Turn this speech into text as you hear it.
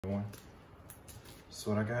Everyone. So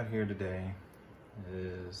what I got here today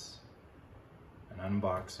is an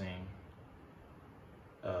unboxing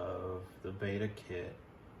of the beta kit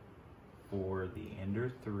for the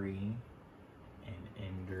Ender 3 and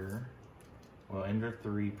Ender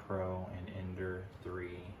 3 Pro and Ender 3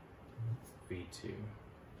 V2.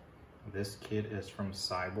 This kit is from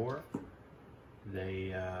Siboor.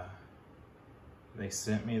 They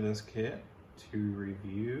sent me this kit to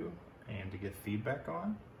review and to get feedback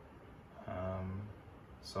on.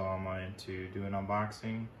 So I'm going to do an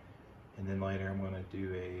unboxing, and then later I'm going to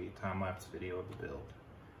do a time-lapse video of the build.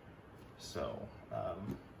 So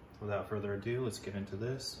without further ado, let's get into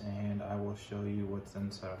this and I will show you what's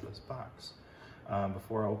inside of this box.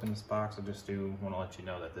 Before I open this box, I just do want to let you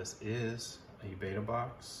know that this is a beta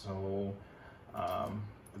box, so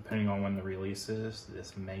depending on when the release is,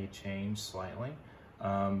 this may change slightly,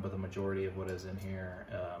 but the majority of what is in here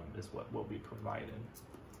is what will be provided.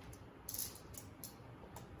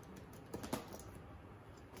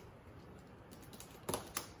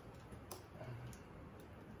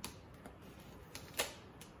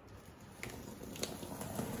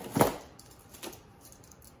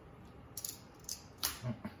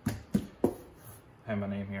 I have my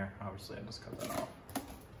name here, obviously I just cut that off.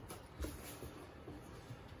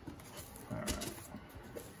 Alright.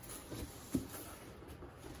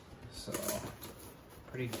 So,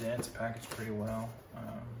 pretty dense, packaged pretty well.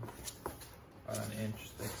 About an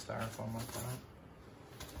inch thick styrofoam like that.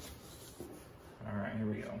 Alright, here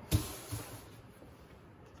we go.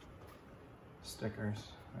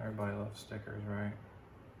 Stickers. Everybody loves stickers, right?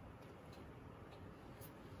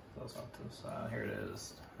 Those off to the side. Here it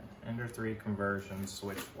is. Ender 3 conversion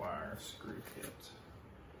switchwire screw kit.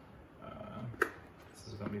 This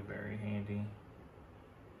is going to be very handy.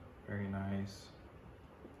 Very nice.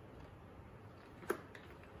 Open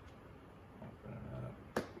it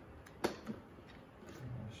up.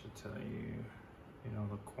 I should tell you,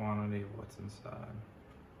 the quantity of what's inside.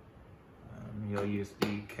 You'll use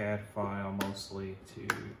the CAD file mostly to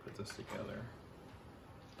put this together.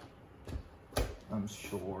 I'm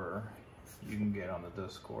sure you can get on the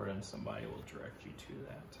Discord and somebody will direct you to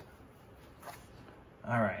that.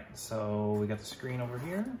 All right, so we got the screen over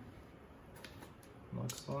here,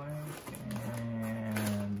 looks like,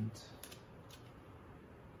 and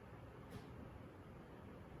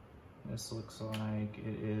this looks like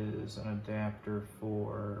it is an adapter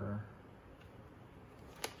for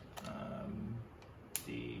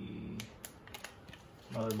the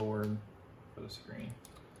motherboard for the screen.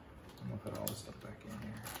 I'm gonna put all this stuff back in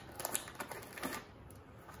here.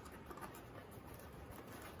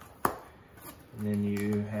 And then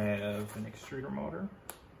you have an extruder motor.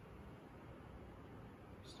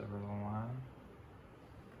 Just over the line.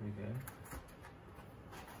 Pretty good.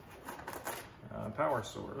 Power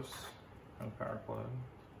source. No power plug.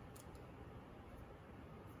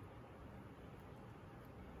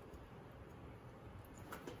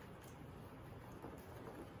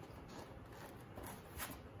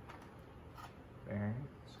 Bearings.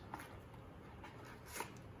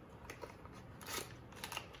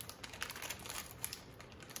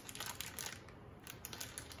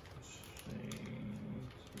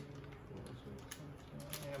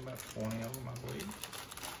 About 20 of them, I believe.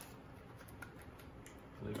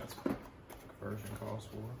 That's what conversion calls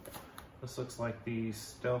for. This looks like the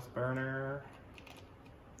Stealth Burner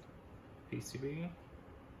PCB.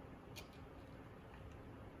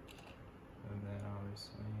 And then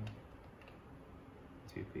obviously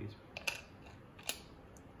 2-piece.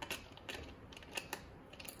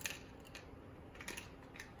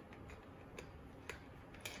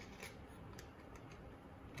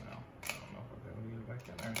 Well, I don't know if I'll be able to get it back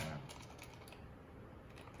in there now.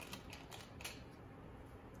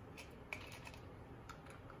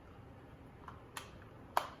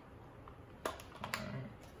 Alright.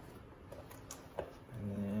 And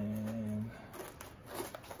then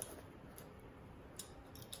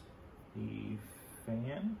the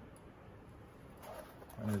fan.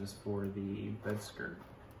 And it is for the bed skirt.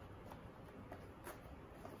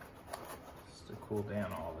 Just to cool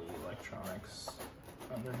down all the electronics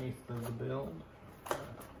underneath the build.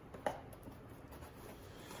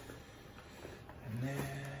 And then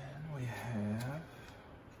we have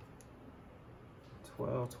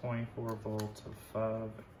 12 24 volts of 5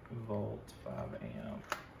 volt 5 amp.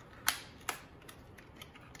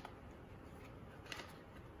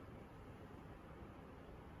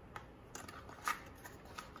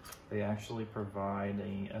 They actually provide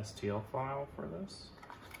a STL file for this,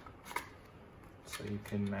 so you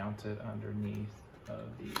can mount it underneath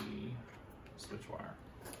of the switch wire.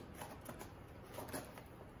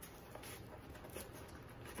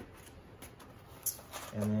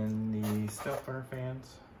 And then the stealth burner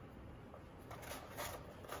fans,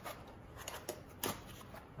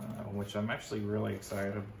 which I'm actually really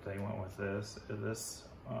excited they went with this.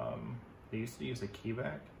 They used to use a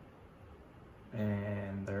keyback,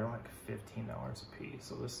 and they're like $15 a piece.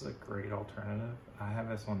 So this is a great alternative. I have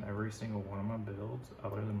this on every single one of my builds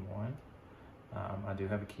other than one. I do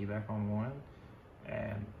have a keyback on one,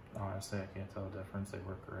 and honestly, I can't tell the difference. They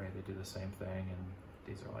work great. They do the same thing, and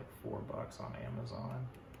these are like $4 on Amazon.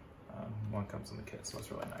 One comes in the kit, so it's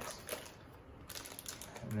really nice.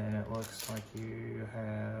 And then it looks like you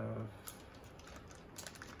have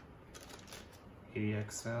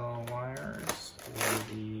ADXL wires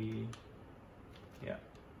for the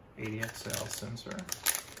 80XL sensor.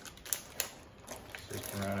 So you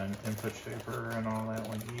can run an input shaper and all that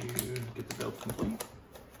when you get the build complete.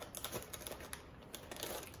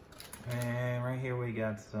 And right here we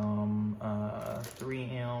got some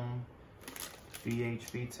 3M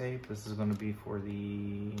VHV tape. This is going to be for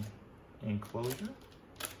the enclosure.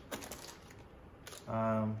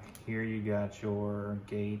 Here you got your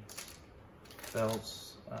gate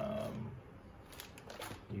belts.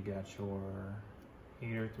 You got your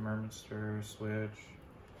heater, thermistor, switch,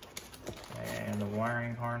 and the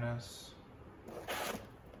wiring harness,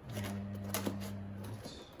 and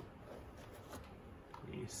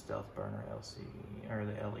the stealth burner LCD, or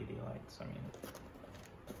the LED lights, I mean.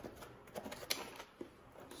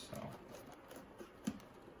 So,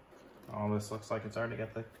 all this looks like it's already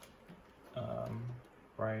got the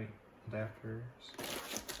bright adapters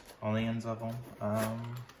on the ends of them.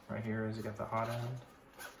 Right here is you got the hot end.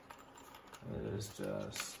 It is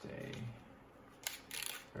just a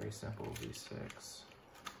very simple V6.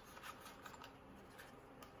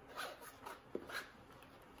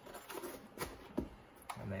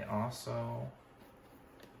 And they also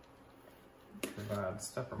provide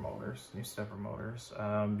stepper motors, new stepper motors.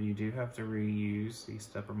 You do have to reuse the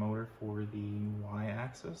stepper motor for the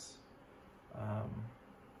Y-axis.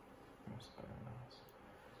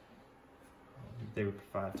 They would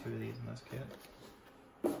provide 2 of these in this kit.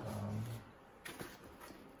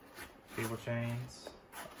 Cable chains,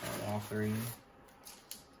 all 3.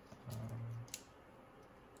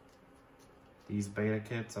 These beta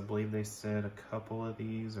kits, I believe they said a couple of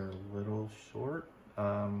these are a little short.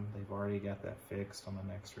 They've already got that fixed on the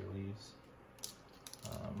next release.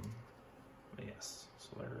 But yes, so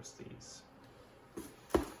there's these.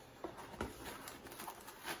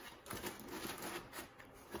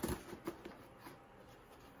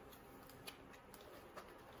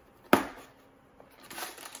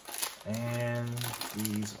 And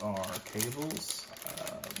these are cables.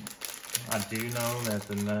 I do know that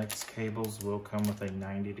the next cables will come with a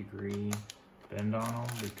 90-degree bend on them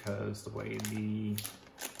because the way the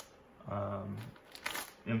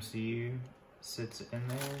MCU sits in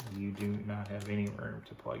there, you do not have any room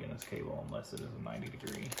to plug in this cable unless it is a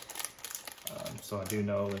 90-degree. So I do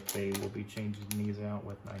know that they will be changing these out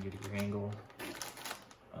with 90-degree angle.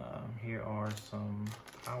 Here are some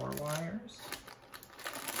power wires.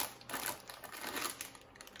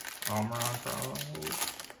 Armor on for all those.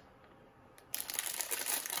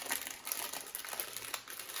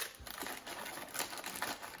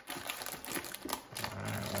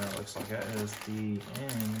 Alright, well, it looks like that is the end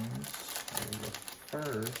of the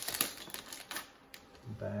first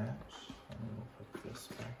batch. And we'll put this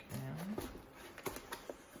back in.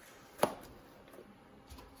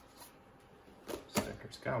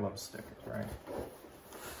 Stickers, gotta love stickers, right?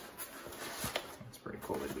 It's pretty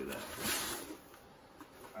cool they do that.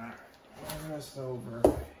 Alright, rest over.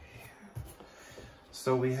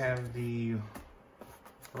 So we have the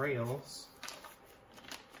rails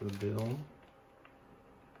for the build.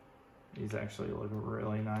 These actually look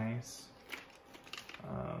really nice.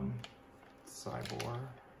 Siboor. I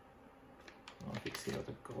don't know if you can see with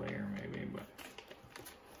the glare maybe, but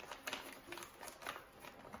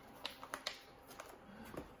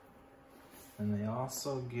and they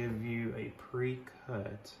also give you a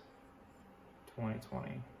pre-cut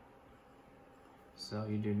 2020. So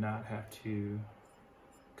you do not have to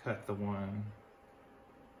cut the one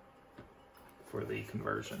for the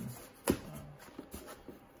conversion.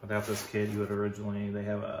 Without this kit, you would originally, they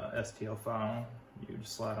have a STL file. You would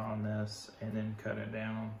slide on this and then cut it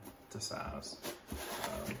down to size.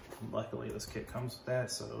 Luckily this kit comes with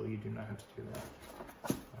that, so you do not have to do that.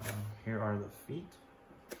 Here are the feet.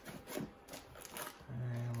 And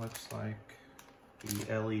it looks like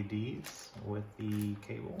the LEDs with the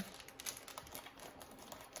cable.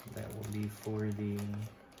 That will be for the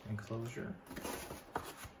enclosure.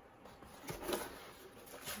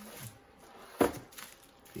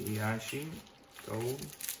 The eye sheet, gold.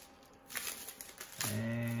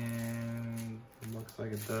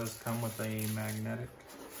 like it does come with a magnetic.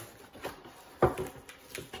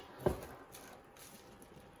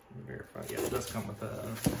 Verify. Yeah, it does come with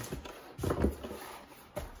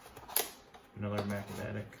another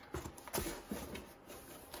magnetic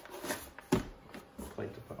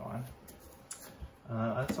plate to put on.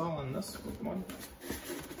 That's all in this one.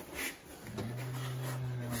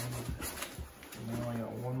 And now I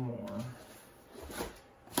got one more.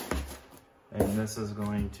 And this is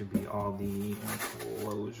going to be all the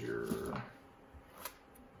enclosure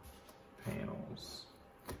panels.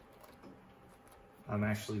 I'm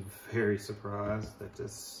actually very surprised that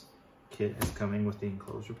this kit is coming with the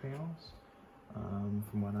enclosure panels.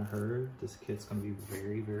 From what I heard, this kit's going to be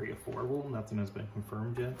very, very affordable. Nothing has been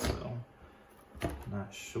confirmed yet, so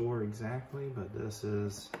not sure exactly, but this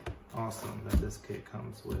is awesome that this kit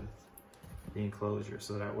comes with the enclosure,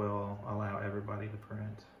 so that will allow everybody to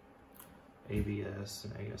print ABS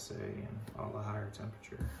and ASA and all the higher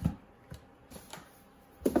temperature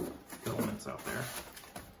filaments out there.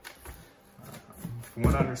 From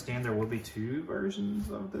what I understand, there will be two versions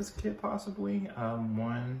of this kit possibly.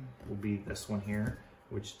 One will be this one here,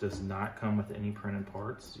 which does not come with any printed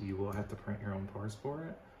parts. You will have to print your own parts for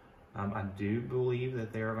it. I do believe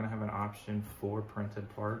that they are going to have an option for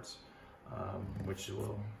printed parts, which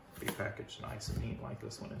will be packaged nice and neat like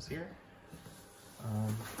this one is here.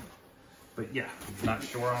 But yeah, I'm not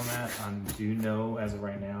sure on that. I do know as of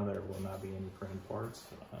right now there will not be any printed parts,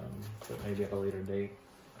 but maybe at a later date.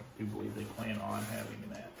 I do believe they plan on having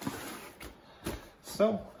that.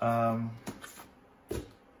 So,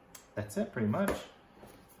 that's it pretty much.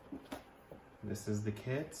 This is the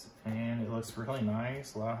kit, and it looks really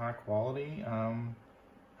nice, a lot of high quality.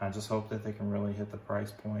 I just hope that they can really hit the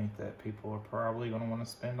price point that people are probably going to want to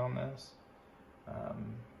spend on this.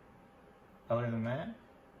 Other than that,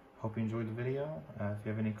 hope you enjoyed the video. If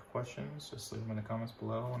you have any questions, just leave them in the comments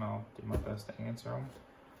below, and I'll do my best to answer them.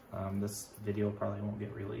 This video probably won't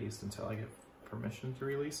get released until I get permission to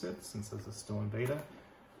release it, since this is still in beta.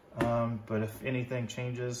 But if anything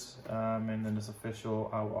changes and then it's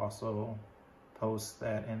official, I will also post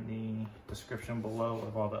that in the description below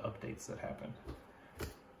of all the updates that happened.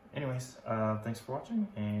 Anyways, thanks for watching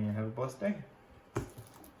and have a blessed day.